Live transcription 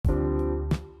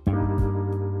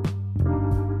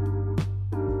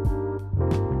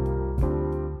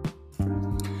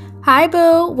Hi,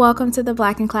 Boo. Welcome to the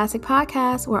Black and Classic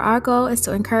podcast, where our goal is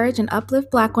to encourage and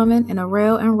uplift Black women in a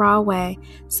real and raw way.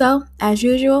 So, as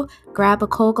usual, grab a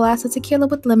cold glass of tequila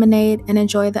with lemonade and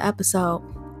enjoy the episode.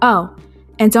 Oh,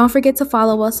 and don't forget to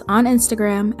follow us on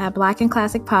Instagram at Black and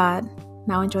Classic Pod.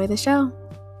 Now, enjoy the show.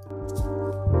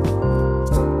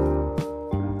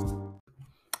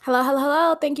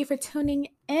 Hello. Thank you for tuning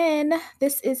in.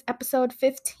 This is episode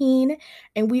 15,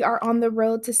 and we are on the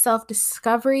road to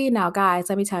self-discovery. Now, guys,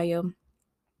 let me tell you,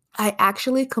 I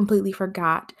actually completely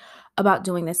forgot about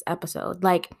doing this episode.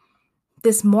 Like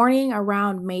this morning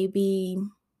around maybe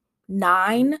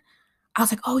 9, I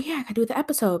was like, oh yeah, I could do the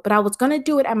episode. But I was going to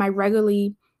do it at my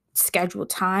regularly scheduled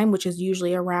time, which is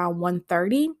usually around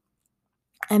 1:30.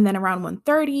 And then around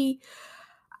 1:30,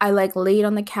 I laid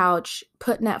on the couch,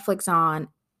 put Netflix on,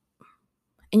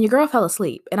 and your girl fell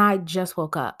asleep and I just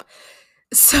woke up.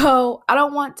 So I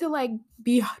don't want to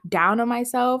be down on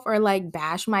myself or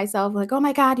bash myself oh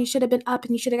my God, you should have been up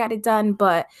and you should have got it done.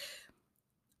 But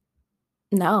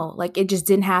no, it just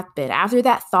didn't happen. After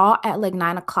that thought at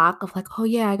 9 o'clock of oh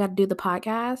yeah, I got to do the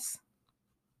podcast,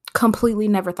 completely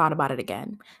never thought about it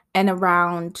again. And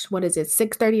around,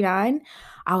 6:39,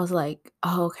 I was like,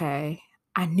 oh, okay,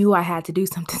 I knew I had to do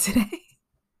something today.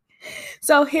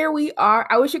 So here we are.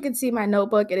 I wish you could see my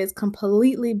notebook. It is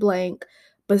completely blank.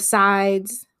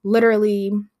 Besides,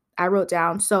 literally, I wrote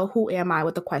down, so who am I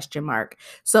with a question mark.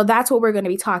 So that's what we're going to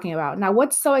be talking about. Now,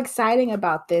 what's so exciting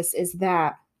about this is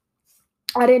that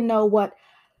I didn't know what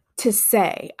to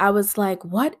say. I was like,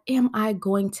 what am I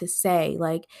going to say?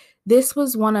 This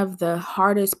was one of the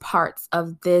hardest parts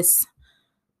of this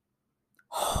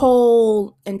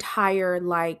whole entire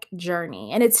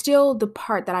journey. And it's still the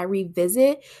part that I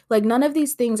revisit. None of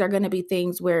these things are going to be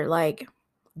things where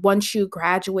once you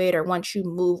graduate or once you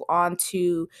move on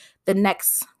to the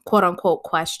next quote unquote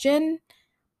question,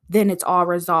 then it's all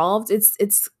resolved.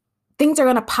 It's things are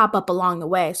going to pop up along the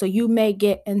way. So you may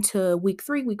get into week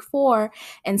 3, week 4,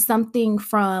 and something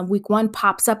from week 1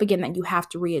 pops up again that you have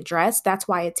to readdress. That's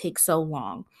why it takes so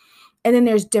long. And then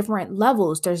there's different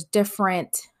levels. There's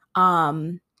different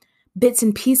bits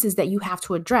and pieces that you have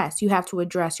to address. You have to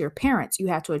address your parents. You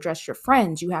have to address your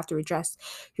friends. You have to address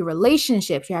your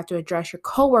relationships. You have to address your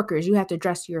coworkers. You have to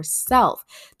address yourself.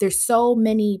 There's so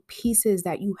many pieces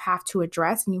that you have to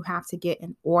address and you have to get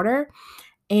in order.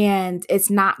 And it's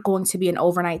not going to be an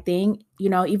overnight thing.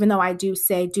 Even though I do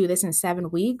say do this in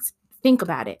 7 weeks, think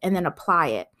about it and then apply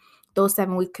it. Those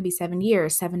 7 weeks could be 7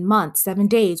 years, 7 months, 7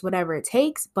 days, whatever it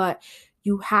takes. But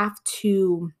you have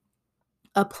to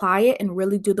apply it and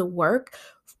really do the work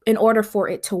in order for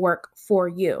it to work for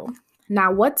you.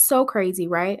 Now, what's so crazy,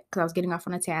 right? Because I was getting off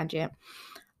on a tangent,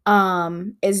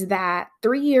 is that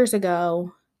 3 years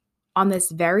ago on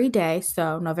this very day,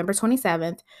 so November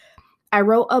 27th, I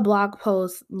wrote a blog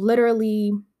post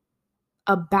literally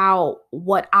about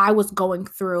what I was going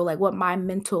through, what my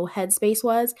mental headspace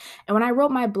was. And when I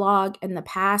wrote my blog in the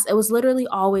past, it was literally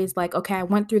always okay, I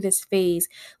went through this phase.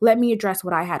 Let me address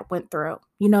what I had went through.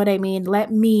 You know what I mean?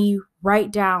 Let me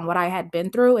write down what I had been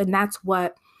through. And that's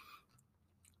what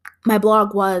my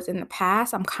blog was in the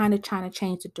past. I'm kind of trying to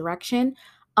change the direction.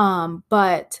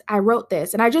 But I wrote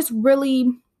this and I just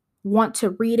really want to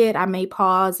read it. I may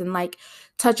pause and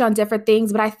touch on different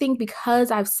things, but I think because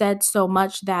I've said so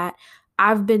much that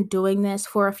I've been doing this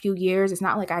for a few years, it's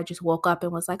not like I just woke up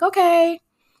and was like, okay,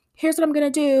 here's what I'm going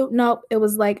to do. Nope. It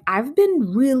was I've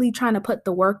been really trying to put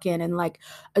the work in and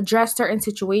address certain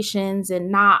situations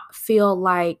and not feel a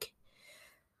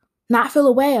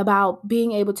way about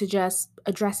being able to just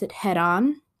address it head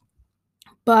on.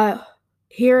 But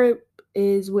here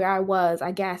is where I was,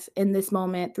 I guess, in this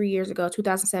moment 3 years ago,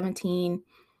 2017,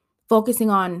 focusing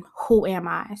on who am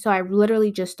I. So I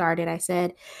literally just started. I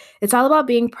said, it's all about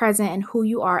being present and who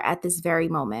you are at this very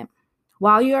moment.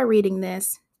 While you are reading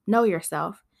this, know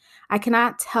yourself. I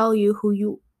cannot tell you who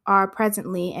you are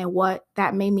presently and what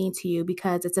that may mean to you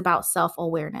because it's about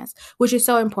self-awareness, which is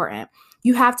so important.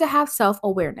 You have to have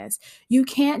self-awareness. You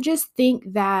can't just think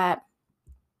that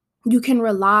you can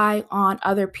rely on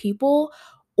other people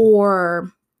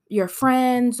or your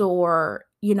friends or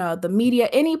the media,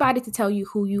 anybody to tell you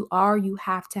who you are. You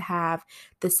have to have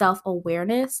the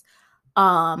self-awareness,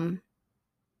 and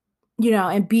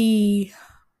be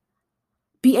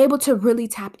able to really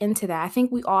tap into that. I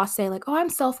think we all say oh, I'm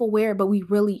self-aware, but we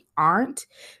really aren't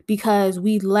because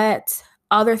we let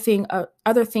other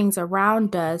things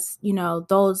around us,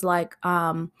 those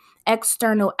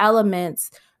external elements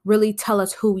really tell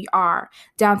us who we are,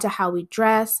 down to how we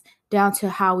dress, down to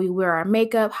how we wear our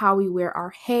makeup, how we wear our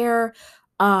hair,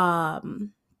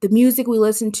 the music we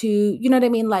listen to, you know what I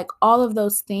mean? All of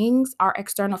those things are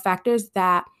external factors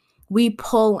that we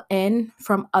pull in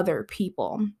from other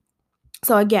people.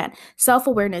 So again,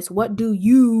 self-awareness. What do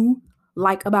you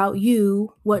like about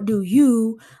you? What do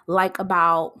you like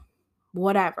about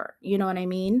whatever? You know what I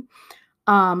mean?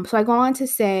 So I go on to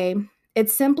say,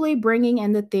 it's simply bringing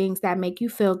in the things that make you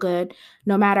feel good,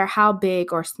 no matter how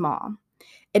big or small.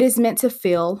 It is meant to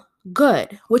feel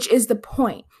good, which is the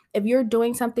point. If you're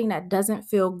doing something that doesn't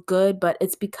feel good, but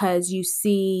it's because you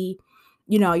see,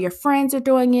 your friends are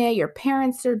doing it, your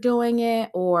parents are doing it,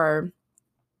 or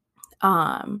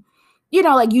um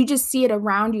like you just see it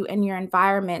around you in your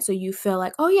environment, so you feel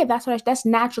like, oh yeah, that's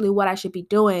naturally what I should be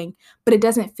doing, but it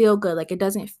doesn't feel good, like it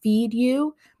doesn't feed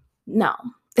you. No,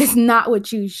 it's not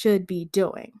what you should be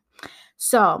doing.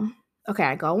 So, okay,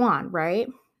 I go on, right?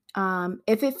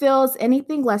 If it feels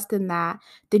anything less than that,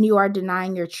 then you are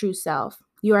denying your true self.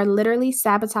 You are literally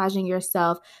sabotaging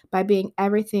yourself by being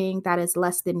everything that is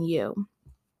less than you.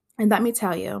 And let me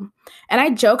tell you, and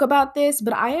I joke about this,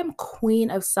 but I am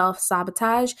queen of self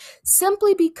sabotage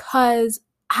simply because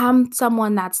I'm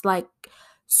someone that's like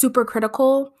super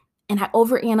critical and I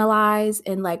overanalyze,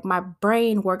 and like my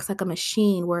brain works like a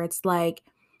machine where it's like,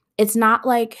 it's not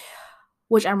like,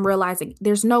 which I'm realizing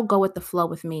there's no go with the flow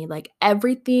with me. Like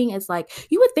everything is like,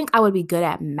 you would think I would be good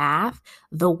at math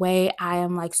the way I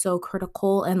am like so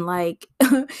critical and like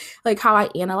like how I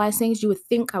analyze things. You would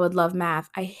think I would love math.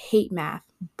 I hate math,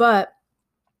 but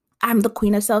I'm the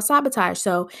queen of self-sabotage.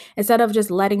 So instead of just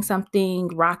letting something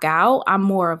rock out, I'm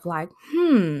more of like,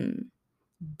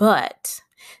 but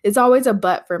it's always a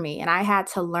but for me. And I had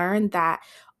to learn that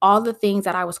all the things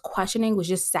that I was questioning was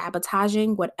just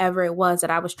sabotaging whatever it was that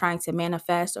I was trying to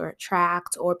manifest or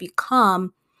attract or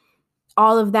become.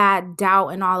 All of that doubt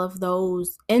and all of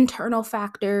those internal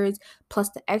factors plus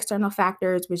the external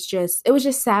factors it was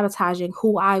just sabotaging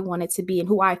who I wanted to be and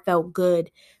who I felt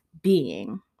good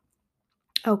being.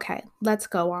 Okay, let's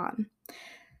go on.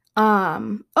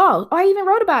 I even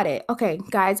wrote about it. Okay,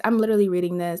 guys, I'm literally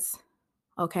reading this,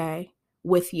 okay,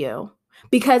 with you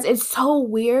because it's so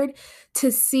weird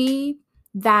to see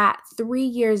that 3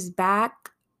 years back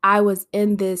I was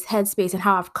in this headspace and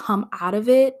how I've come out of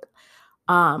it.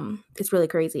 It's really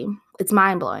crazy. It's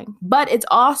mind-blowing. But it's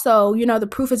also, the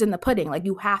proof is in the pudding. Like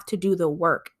you have to do the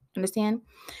work. Understand?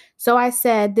 So I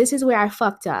said, this is where I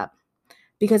fucked up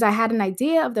because I had an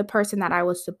idea of the person that I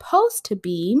was supposed to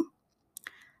be,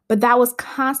 but that was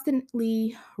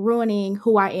constantly ruining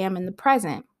who I am in the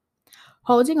present.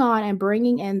 Holding on and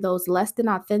bringing in those less than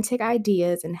authentic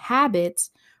ideas and habits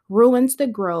ruins the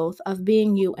growth of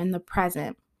being you in the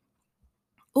present.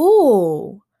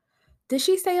 Ooh, did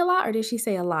she say a lot or did she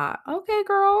say a lot? Okay,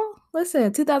 girl.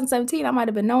 Listen, 2017, I might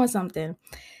have been knowing something.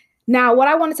 Now, what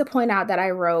I wanted to point out that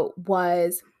I wrote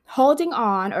was holding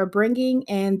on or bringing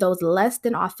in those less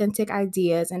than authentic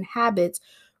ideas and habits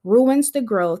ruins the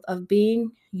growth of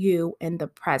being you in the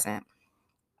present,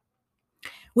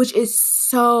 which is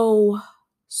so,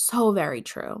 so very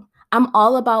true. I'm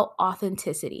all about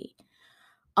authenticity.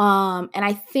 And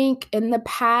I think in the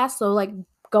past, so like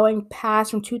going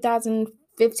past from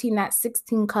 2015, that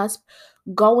 16 cusp,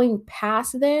 going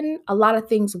past then, a lot of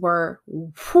things were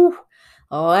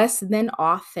less than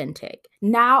authentic.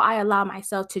 Now I allow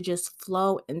myself to just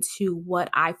flow into what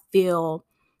I feel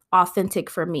authentic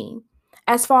for me.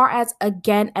 As far as,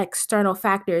 again, external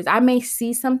factors, I may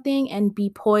see something and be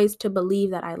poised to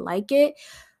believe that I like it,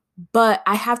 but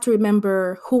I have to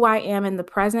remember who I am in the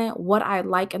present, what I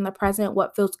like in the present,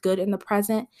 what feels good in the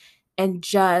present, and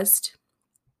just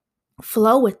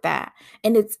flow with that.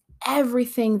 And it's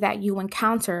everything that you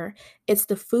encounter. It's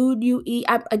the food you eat.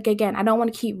 Again, I don't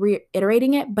want to keep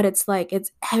reiterating it, but it's like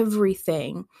it's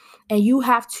everything. And you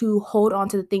have to hold on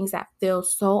to the things that feel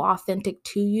so authentic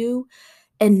to you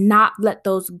and not let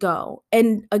those go.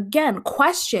 And again,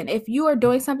 question if you are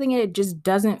doing something and it just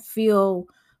doesn't feel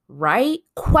right,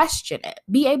 question it.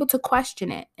 Be able to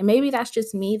question it. And maybe that's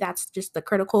just me, that's just the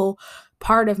critical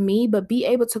part of me, but be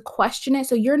able to question it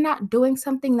so you're not doing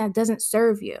something that doesn't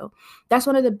serve you. That's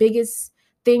one of the biggest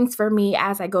things for me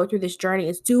as I go through this journey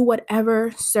is do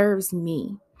whatever serves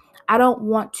me. I don't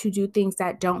want to do things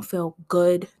that don't feel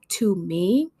good to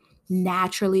me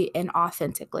naturally and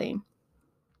authentically.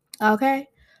 Okay?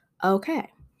 Okay.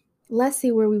 Let's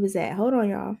see where we was at. Hold on,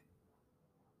 y'all.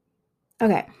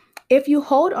 Okay. If you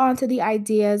hold on to the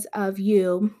ideas of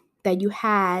you that you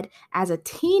had as a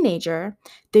teenager,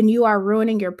 then you are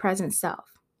ruining your present self.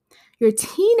 Your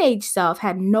teenage self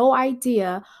had no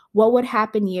idea what would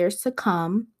happen years to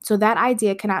come, so that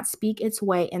idea cannot speak its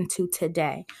way into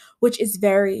today, which is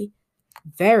very,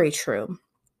 very true.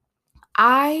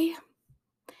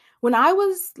 When I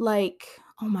was like,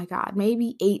 oh my God,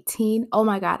 maybe 18. Oh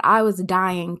my God, I was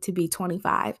dying to be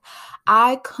 25.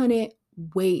 I couldn't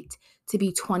wait to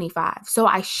be 25. So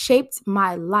I shaped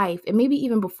my life, and maybe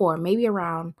even before, maybe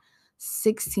around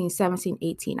 16, 17,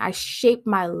 18. I shaped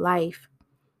my life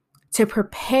to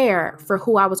prepare for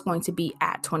who I was going to be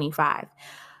at 25.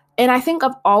 And I think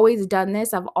I've always done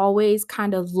this. I've always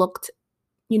kind of looked,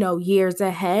 years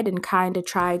ahead and kind of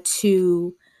tried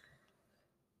to,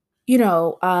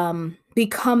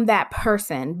 become that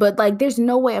person. But like, there's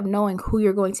no way of knowing who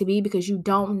you're going to be because you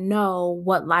don't know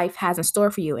what life has in store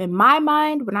for you. In my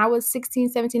mind, when I was 16,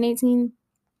 17, 18,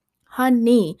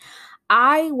 honey,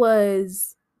 I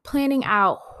was planning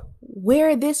out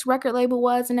where this record label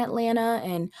was in Atlanta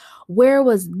and where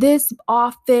was this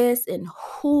office and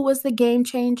who was the game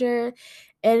changer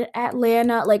in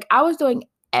Atlanta. Like, I was doing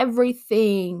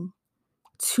everything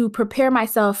to prepare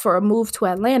myself for a move to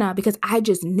Atlanta because I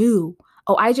just knew.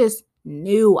 Oh, I just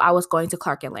knew I was going to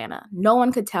Clark Atlanta. No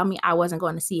one could tell me I wasn't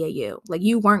going to CAU. Like,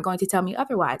 you weren't going to tell me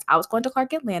otherwise. I was going to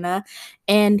Clark Atlanta,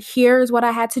 and here's what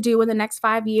I had to do in the next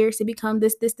 5 years to become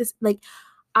this, this, this. Like,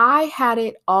 I had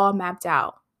it all mapped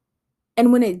out.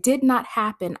 And when it did not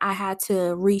happen, I had to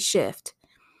reshift.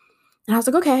 And I was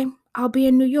like, okay, I'll be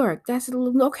in New York. That's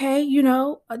okay,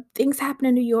 things happen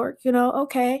in New York,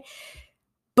 okay.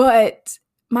 But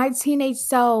my teenage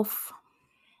self,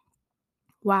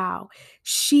 wow,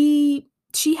 she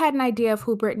had an idea of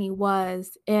who Brittany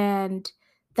was, and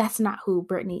that's not who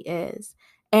Brittany is.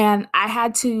 And I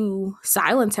had to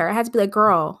silence her. I had to be like,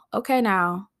 girl, okay,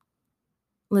 now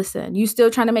listen, you still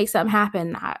trying to make something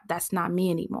happen. That's not me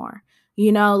anymore.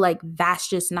 Like, that's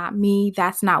just not me.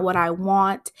 That's not what I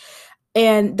want.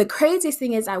 And the craziest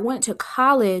thing is I went to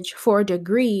college for a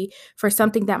degree for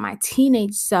something that my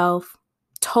teenage self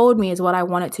told me is what I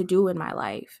wanted to do in my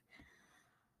life.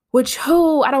 Which, I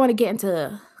don't want to get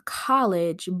into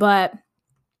college, but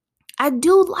I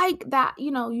do like that,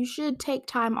 you should take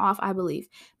time off, I believe.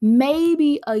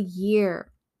 Maybe a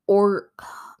year or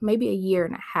maybe a year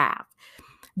and a half,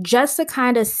 just to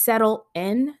kind of settle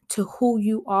in to who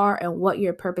you are and what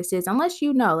your purpose is. Unless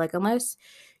unless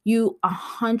you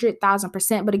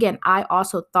 100,000%. But again, I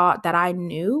also thought that I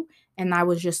knew, and I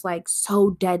was just like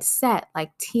so dead set.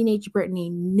 Like, teenage Brittany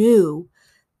knew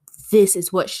this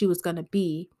is what she was going to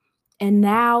be. And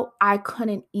now I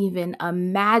couldn't even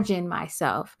imagine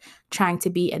myself trying to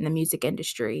be in the music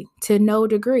industry to no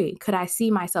degree. Could I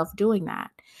see myself doing that?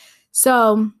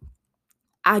 So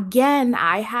again,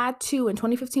 I had to, in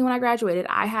 2015 when I graduated,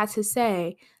 I had to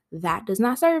say, that does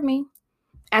not serve me.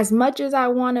 As much as I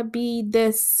want to be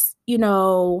this,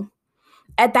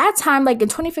 at that time, like in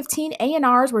 2015,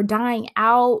 A&Rs were dying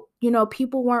out.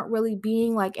 People weren't really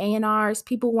being like A&Rs.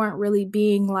 People weren't really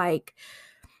being like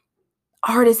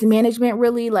artist management,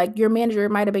 really. Like, your manager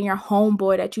might have been your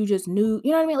homeboy that you just knew.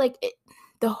 You know what I mean? Like,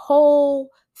 the whole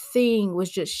thing was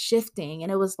just shifting,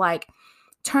 and it was like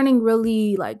turning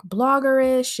really like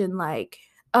bloggerish, and like,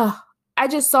 I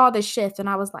just saw the shift, and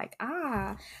I was like,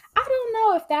 I don't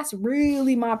know if that's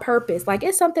really my purpose. Like,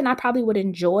 it's something I probably would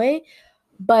enjoy,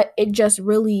 but it just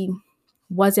really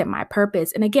wasn't my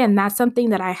purpose. And again, that's something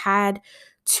that I had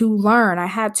to learn. I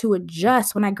had to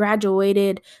adjust. When I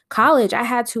graduated college, I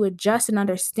had to adjust and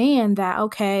understand that,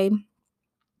 okay,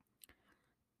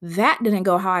 that didn't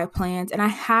go how I planned. And I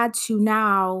had to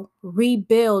now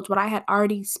rebuild what I had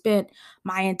already spent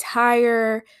my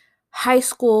entire high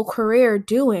school career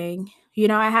doing.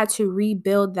 I had to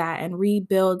rebuild that and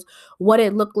rebuild what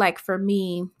it looked like for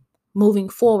me moving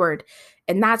forward.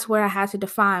 And that's where I had to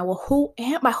define, well, who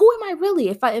am I? Who am I really?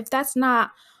 If that's not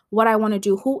what I want to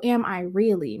do, who am I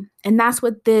really? And that's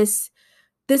what this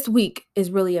week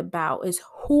is really about, is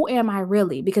who am I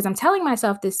really? Because I'm telling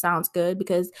myself this sounds good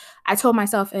because I told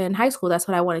myself in high school that's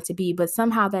what I wanted to be, but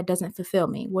somehow that doesn't fulfill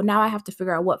me. Well, now I have to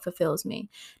figure out what fulfills me.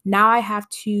 Now I have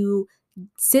to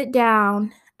sit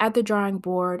down at the drawing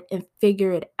board and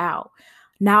figure it out.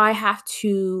 Now I have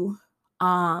to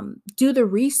do the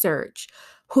research.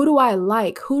 Who do I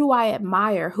like? Who do I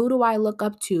admire? Who do I look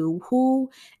up to? Who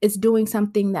is doing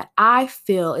something that I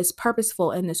feel is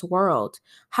purposeful in this world?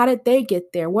 How did they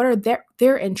get there? What are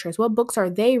their interests? What books are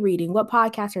they reading? What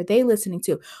podcasts are they listening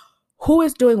to? Who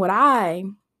is doing what I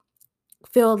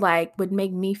feel like would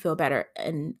make me feel better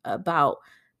and about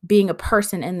being a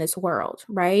person in this world,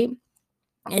 right?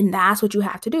 And that's what you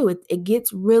have to do. It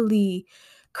gets really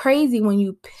crazy when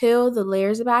you peel the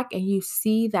layers back and you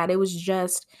see that it was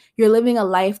just, you're living a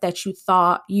life that you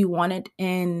thought you wanted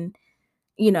in,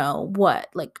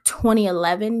 like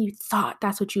 2011. You thought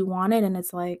that's what you wanted. And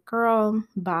it's like, girl,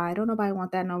 bye. Don't nobody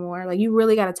want that no more. Like, you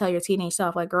really got to tell your teenage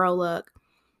self, like, girl, look,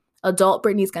 Adult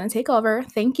Brittany's going to take over.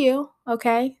 Thank you.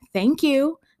 Okay. Thank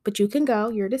you. But you can go.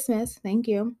 You're dismissed. Thank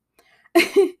you.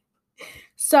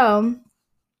 So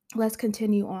let's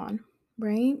continue on,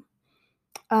 right?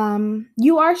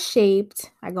 You are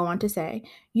shaped, I go on to say,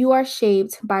 you are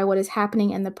shaped by what is happening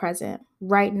in the present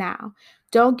right now.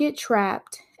 Don't get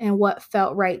trapped in what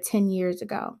felt right 10 years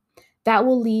ago. That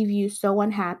will leave you so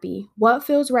unhappy. What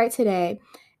feels right today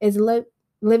is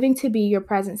living to be your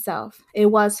present self. It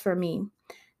was for me.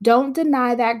 Don't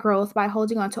deny that growth by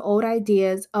holding on to old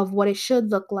ideas of what it should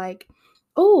look like.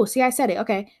 Oh, see, I said it.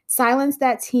 Okay. Silence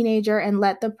that teenager and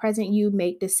let the present you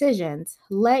make decisions.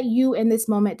 Let you in this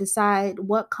moment decide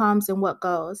what comes and what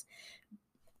goes.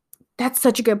 That's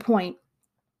such a good point.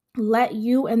 Let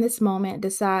you in this moment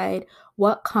decide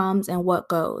what comes and what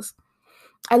goes.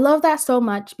 I love that so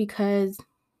much because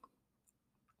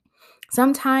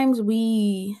sometimes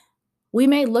we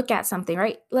may look at something,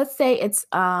 right? Let's say it's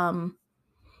a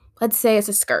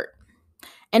skirt.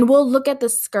 And we'll look at the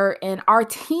skirt in our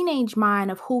teenage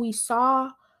mind of who we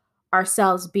saw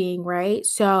ourselves being, right?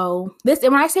 So this,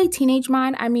 and when I say teenage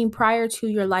mind, I mean prior to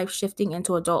your life shifting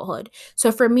into adulthood.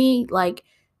 So for me, like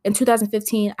in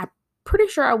 2015, I'm pretty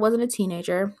sure I wasn't a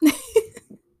teenager,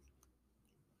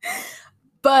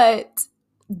 but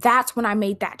that's when I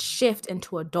made that shift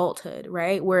into adulthood,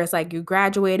 right? Where it's like you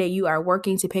graduated, you are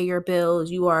working to pay your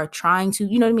bills, you are trying to,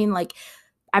 you know what I mean? Like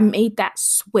I made that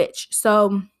switch.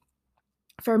 So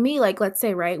for me, like let's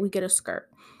say, right, we get a skirt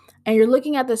and you're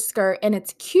looking at the skirt and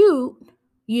it's cute,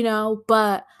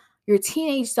 but your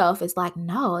teenage self is like,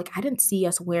 no, like I didn't see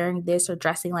us wearing this or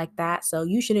dressing like that. So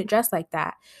you shouldn't dress like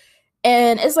that.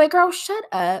 And it's like, girl, shut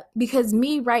up. Because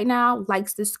me right now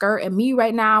likes this skirt and me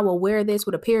right now will wear this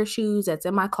with a pair of shoes that's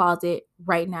in my closet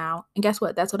right now. And guess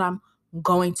what? That's what I'm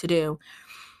going to do.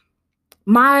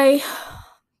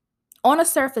 On a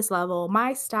surface level,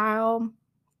 my style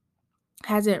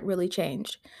hasn't really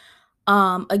changed.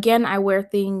 Again, I wear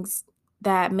things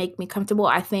that make me comfortable.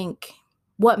 I think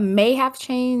what may have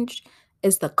changed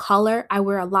is the color. I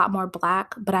wear a lot more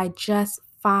black, but I just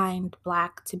find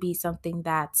black to be something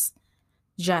that's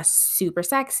just super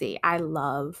sexy. I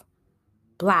love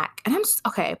black. And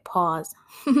okay, pause.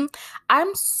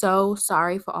 I'm so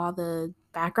sorry for all the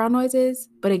background noises,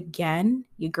 but again,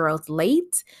 your girl's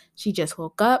late. She just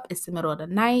woke up. It's the middle of the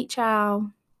night, child.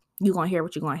 You're going to hear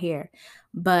what you're going to hear.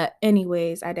 But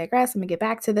anyways, I digress. Let me get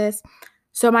back to this.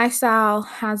 So my style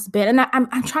has been, and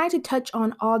I'm trying to touch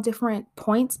on all different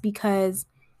points because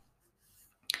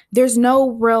there's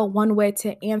no real one way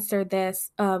to answer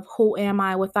this of who am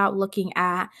I without looking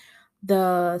at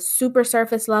the super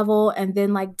surface level and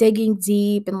then like digging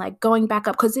deep and like going back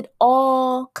up because it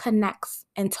all connects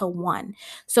into one.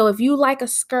 So if you like a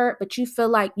skirt but you feel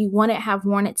like you wouldn't have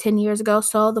worn it 10 years ago,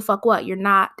 so the fuck what? You're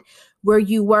not where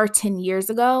you were 10 years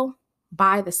ago.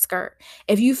 Buy the skirt.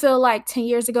 If you feel like 10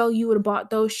 years ago you would have bought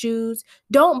those shoes,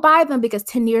 don't buy them because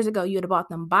 10 years ago you would have bought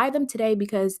them. Buy them today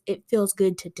because it feels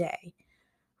good today,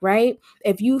 right?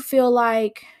 If you feel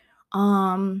like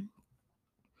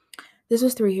this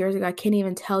was 3 years ago. I can't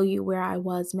even tell you where I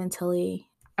was mentally.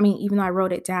 I mean, even though I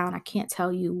wrote it down, I can't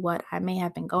tell you what I may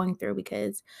have been going through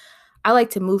because I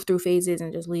like to move through phases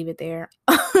and just leave it there.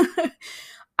 I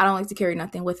don't like to carry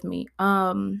nothing with me.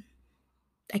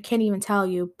 I can't even tell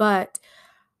you, but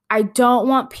I don't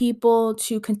want people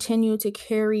to continue to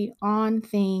carry on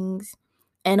things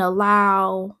and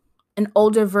allow an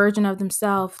older version of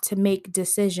themselves to make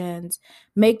decisions.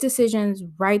 Make decisions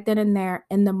right then and there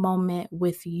in the moment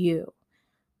with you,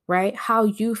 right? How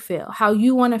you feel, how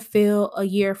you want to feel a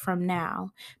year from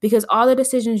now. Because all the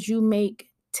decisions you make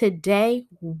today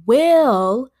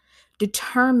will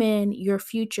determine your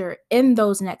future in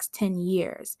those next 10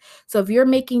 years. So if you're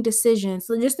making decisions,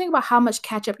 so just think about how much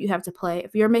catch up you have to play.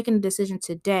 If you're making a decision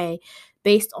today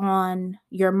based on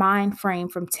your mind frame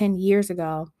from 10 years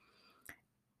ago,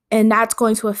 and that's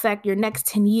going to affect your next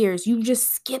 10 years, you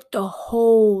just skipped a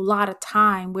whole lot of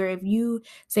time. Where if you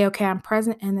say, okay, I'm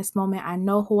present in this moment, I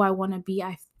know who I want to be,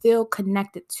 I feel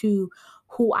connected to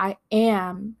who I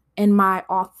am and my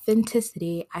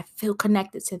authenticity, I feel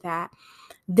connected to that.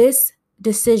 This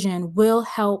decision will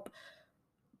help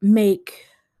make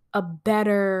a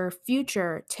better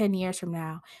future 10 years from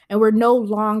now. And we're no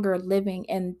longer living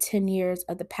in 10 years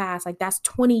of the past. Like that's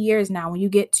 20 years now. When you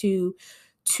get to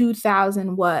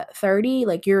 2030,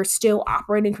 like you're still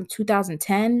operating from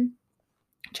 2010.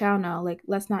 Child, no, like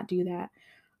let's not do that.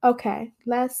 Okay,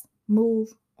 let's move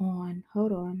on.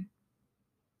 Hold on.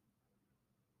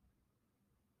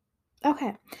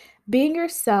 Okay. Being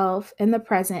yourself in the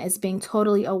present is being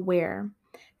totally aware.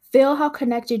 Feel how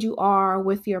connected you are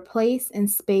with your place and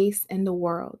space in the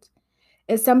world.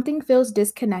 If something feels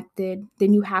disconnected,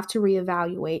 then you have to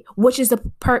reevaluate, which is the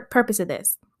purpose of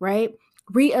this, right?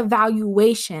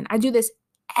 Reevaluation. I do this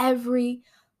every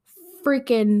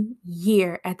freaking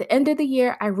year. At the end of the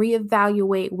year, I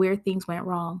reevaluate where things went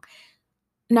wrong.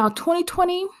 Now,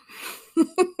 2020,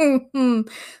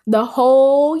 the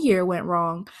whole year went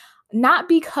wrong. Not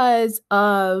because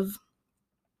of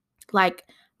like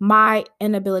my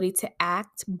inability to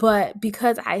act, but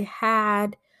because I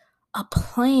had a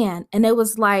plan. And it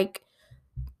was like,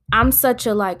 I'm such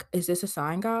a like, is this a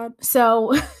sign, God?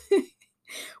 So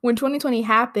when 2020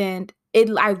 happened,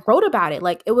 I wrote about it.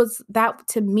 Like it was that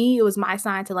to me, it was my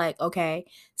sign to like, okay,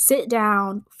 sit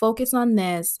down, focus on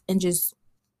this, and just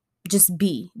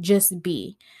be.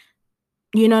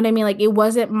 You know what I mean? Like it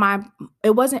wasn't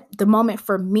the moment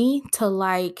for me to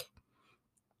like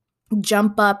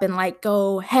jump up and like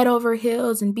go head over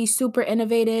heels and be super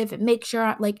innovative and make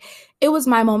sure like it was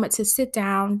my moment to sit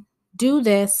down, do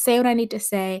this, say what I need to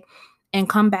say, and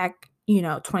come back,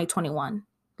 2021.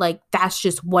 Like that's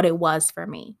just what it was for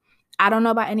me. I don't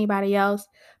know about anybody else,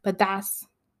 but that's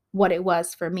what it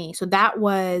was for me. So that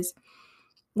was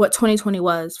what 2020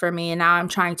 was for me. And now I'm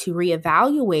trying to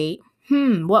reevaluate,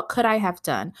 what could I have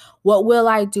done? What will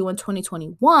I do in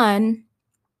 2021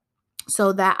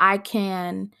 so that I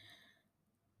can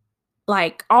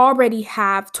like already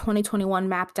have 2021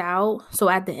 mapped out. So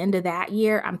at the end of that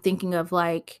year, I'm thinking of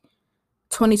like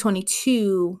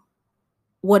 2022,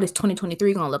 what is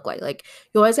 2023 going to look like? Like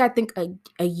you always got to think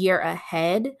a year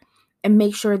ahead and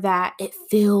make sure that it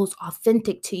feels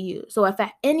authentic to you. So if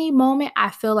at any moment I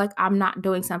feel like I'm not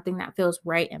doing something that feels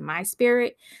right in my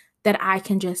spirit, that I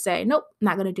can just say, nope,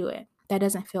 not going to do it. That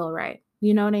doesn't feel right.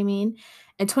 You know what I mean?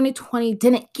 And 2020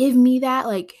 didn't give me that.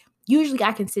 Like usually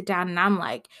I can sit down and I'm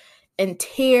like in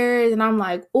tears and I'm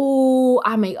like, oh,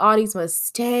 I made all these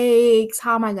mistakes.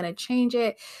 How am I going to change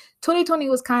it? 2020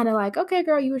 was kind of like, okay,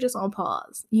 girl, you were just on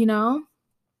pause,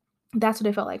 That's what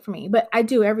it felt like for me. But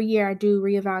every year I do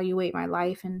reevaluate my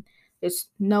life, and it's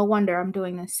no wonder I'm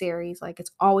doing this series. Like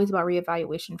it's always about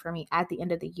reevaluation for me at the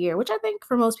end of the year, which I think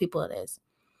for most people it is.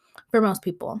 For most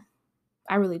people.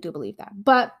 I really do believe that.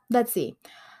 But let's see.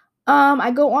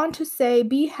 I go on to say,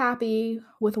 be happy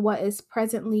with what is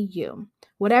presently you,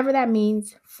 whatever that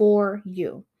means for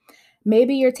you.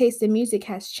 Maybe your taste in music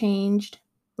has changed.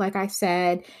 Like I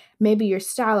said, maybe your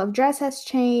style of dress has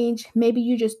changed. Maybe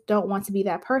you just don't want to be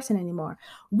that person anymore.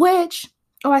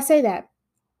 I say that.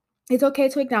 It's okay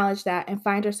to acknowledge that and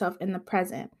find yourself in the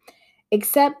present.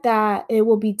 Accept that it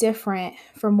will be different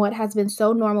from what has been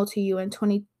so normal to you in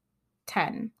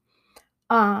 2010.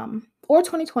 Or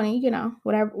 2020,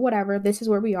 whatever. This is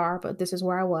where we are, but this is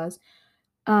where I was.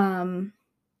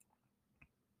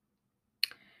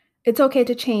 It's okay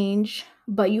to change,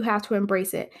 but you have to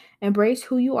embrace it. Embrace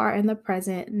who you are in the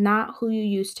present, not who you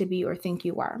used to be or think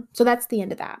you are. So that's the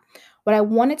end of that. What I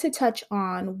wanted to touch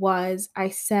on was I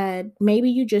said, maybe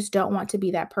you just don't want to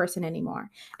be that person anymore.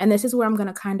 And this is where I'm going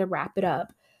to kind of wrap it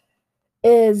up.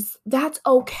 Is that's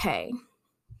okay.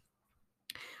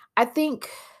 I think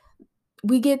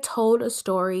we get told a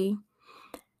story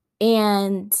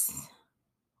and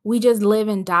we just live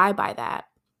and die by that.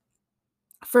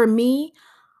 For me,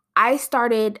 I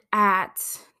started at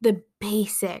the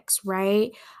basics,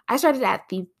 right? I started at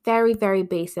the very, very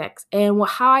basics. And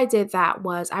how I did that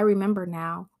was, I remember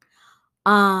now,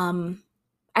 I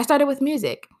started with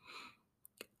music.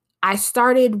 I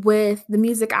started with the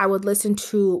music I would listen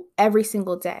to every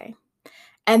single day.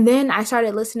 And then I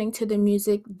started listening to the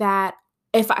music that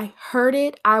if I heard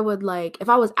it, I would like, if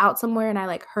I was out somewhere and I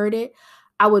like heard it,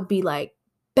 I would be like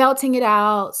belting it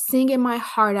out, singing my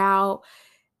heart out.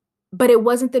 But it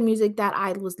wasn't the music that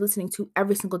I was listening to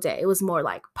every single day. It was more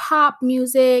like pop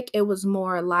music. It was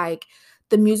more like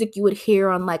the music you would hear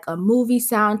on like a movie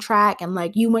soundtrack and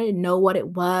like you wouldn't know what it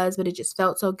was, but it just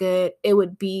felt so good. It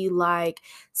would be like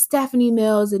Stephanie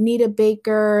Mills, Anita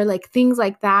Baker, like things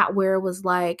like that, where it was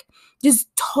like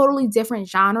just totally different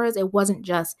genres. It wasn't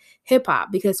just hip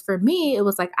hop, because for me, it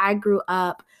was like I grew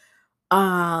up,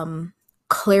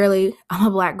 clearly I'm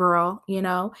a Black girl,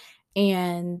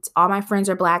 and all my friends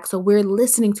are Black. So we're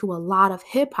listening to a lot of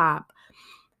hip hop.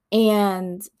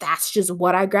 And that's just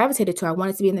what I gravitated to. I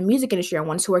wanted to be in the music industry. I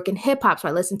wanted to work in hip hop. So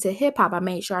I listened to hip hop. I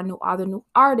made sure I knew all the new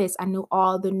artists. I knew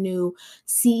all the new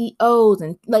CEOs.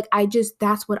 And like,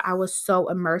 that's what I was so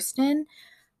immersed in.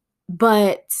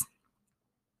 But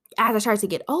as I started to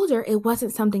get older, it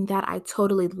wasn't something that I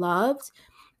totally loved.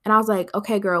 And I was like,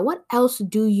 okay, girl, what else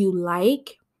do you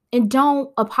like? And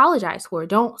don't apologize for it.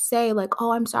 Don't say like,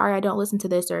 oh, I'm sorry, I don't listen to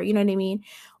this, or you know what I mean?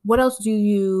 What else do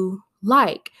you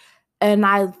like? And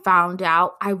I found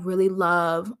out I really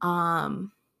love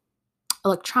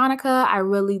electronica. I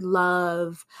really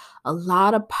love a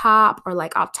lot of pop or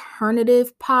like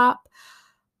alternative pop.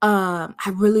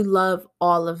 I really love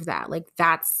all of that. Like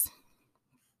that's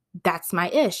my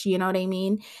ish, you know what I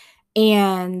mean?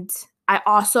 And I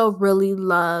also really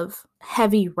love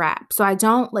heavy rap. So I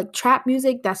don't like trap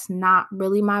music, that's not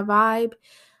really my vibe.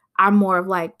 I'm more of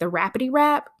like the rapidy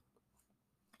rap.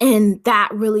 And that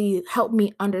really helped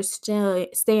me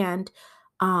understand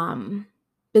um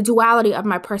the duality of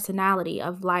my personality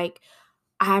of like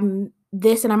I'm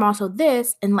this and I'm also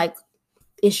this, and like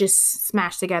it's just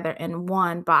smashed together in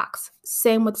one box.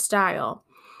 Same with style.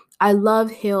 I love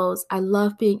heels. I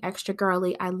love being extra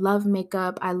girly. I love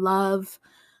makeup. I love,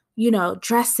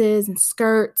 dresses and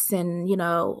skirts and,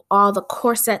 all the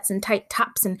corsets and tight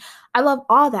tops. And I love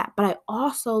all that. But I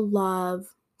also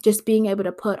love just being able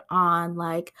to put on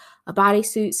like a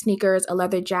bodysuit, sneakers, a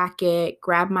leather jacket,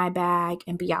 grab my bag,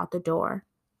 and be out the door.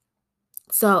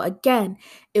 So again,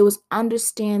 it was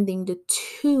understanding the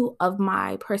two of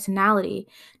my personality.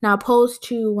 Now, opposed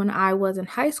to when I was in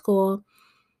high school,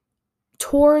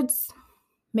 towards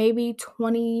maybe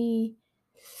 20,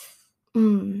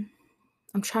 I'm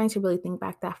trying to really think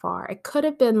back that far. It could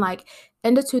have been like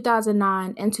into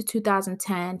 2009, into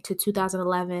 2010 to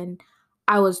 2011.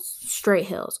 I was straight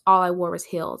heels. All I wore was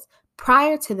heels.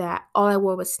 Prior to that, all I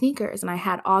wore was sneakers, and I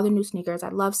had all the new sneakers. I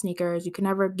love sneakers. You can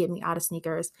never get me out of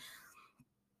sneakers.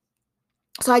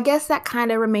 So I guess that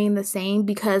kind of remained the same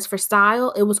because for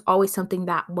style, it was always something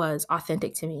that was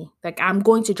authentic to me. Like I'm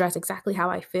going to dress exactly how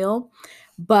I feel.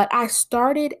 But I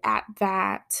started at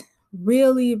that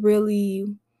really, really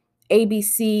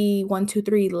ABC 1, 2,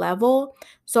 3 level.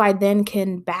 So I then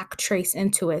can back trace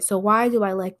into it. So why do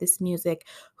I like this music?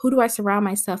 Who do I surround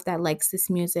myself that likes this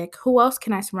music? Who else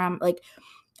can I surround? Like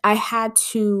I had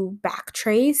to back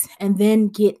trace and then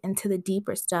get into the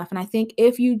deeper stuff. And I think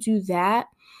if you do that,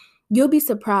 you'll be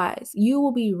surprised. You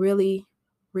will be really,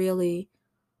 really,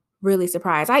 really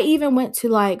surprised. I even went to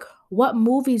like, what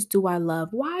movies do I love?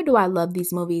 Why do I love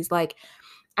these movies? Like,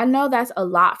 I know that's a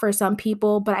lot for some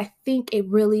people, but I think it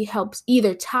really helps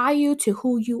either tie you to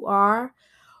who you are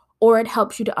or it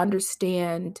helps you to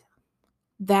understand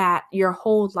that your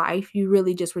whole life you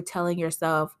really just were telling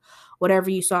yourself whatever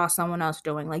you saw someone else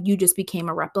doing. Like you just became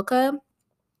a replica.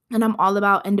 And I'm all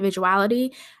about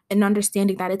individuality and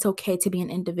understanding that it's okay to be an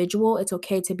individual. It's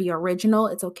okay to be original.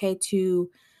 It's okay to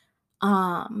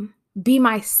be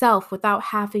myself without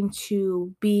having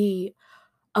to be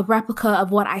a replica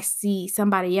of what I see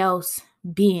somebody else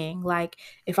being. Like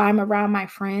if I'm around my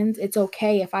friends, it's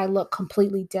okay if I look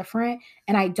completely different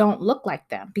and I don't look like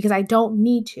them because I don't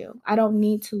need to. I don't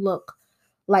need to look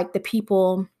like the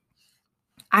people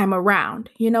I'm around.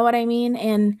 You know what I mean?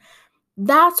 And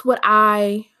that's what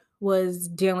I was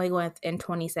dealing with in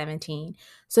 2017.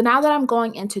 So now that I'm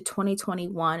going into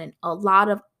 2021 and a lot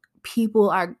of people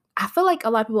are I feel like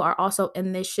a lot of people are also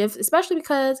in this shift, especially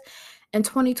because in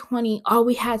 2020 all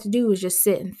we had to do was just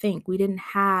sit and think. We didn't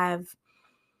have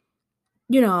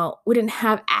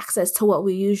access to what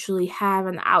we usually have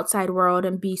in the outside world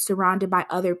and be surrounded by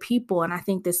other people. And I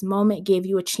think this moment gave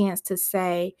you a chance to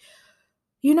say,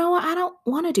 you know what, I don't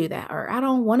want to do that, or I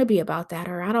don't want to be about that,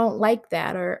 or I don't like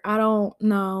that, or I don't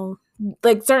know.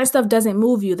 Like certain stuff doesn't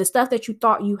move you. The stuff that you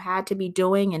thought you had to be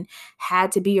doing and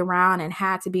had to be around and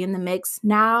had to be in the mix,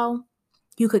 now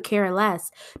you could care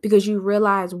less because you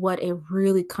realize what it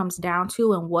really comes down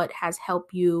to and what has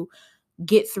helped you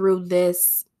get through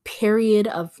this period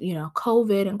of,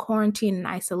 COVID and quarantine and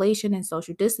isolation and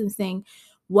social distancing,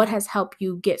 what has helped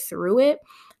you get through it.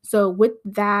 So with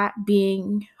that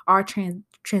being our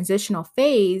transitional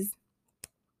phase,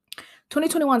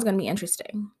 2021 is going to be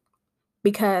interesting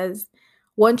because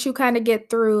once you kind of get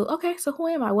through, okay, so who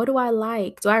am I? What do I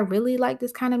like? Do I really like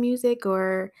this kind of music,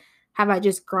 or have I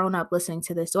just grown up listening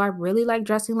to this? Do I really like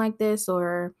dressing like this,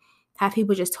 or have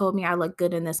people just told me I look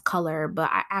good in this color,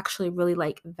 but I actually really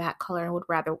like that color and would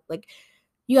rather like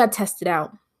you got to test it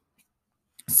out.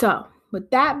 So,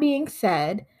 with that being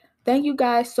said, thank you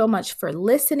guys so much for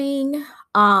listening.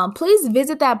 Please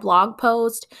visit that blog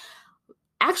post.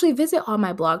 Actually, visit all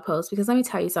my blog posts because let me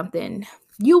tell you something.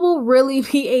 You will really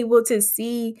be able to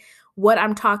see what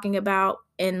I'm talking about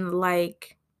in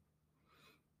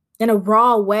a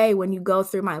raw way when you go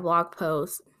through my blog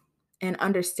posts and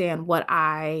understand what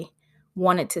I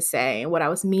wanted to say and what I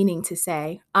was meaning to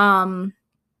say.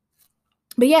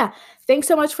 But yeah, thanks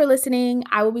so much for listening.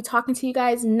 I will be talking to you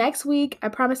guys next week. I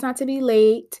promise not to be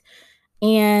late.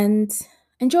 And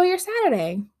enjoy your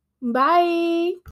Saturday. Bye.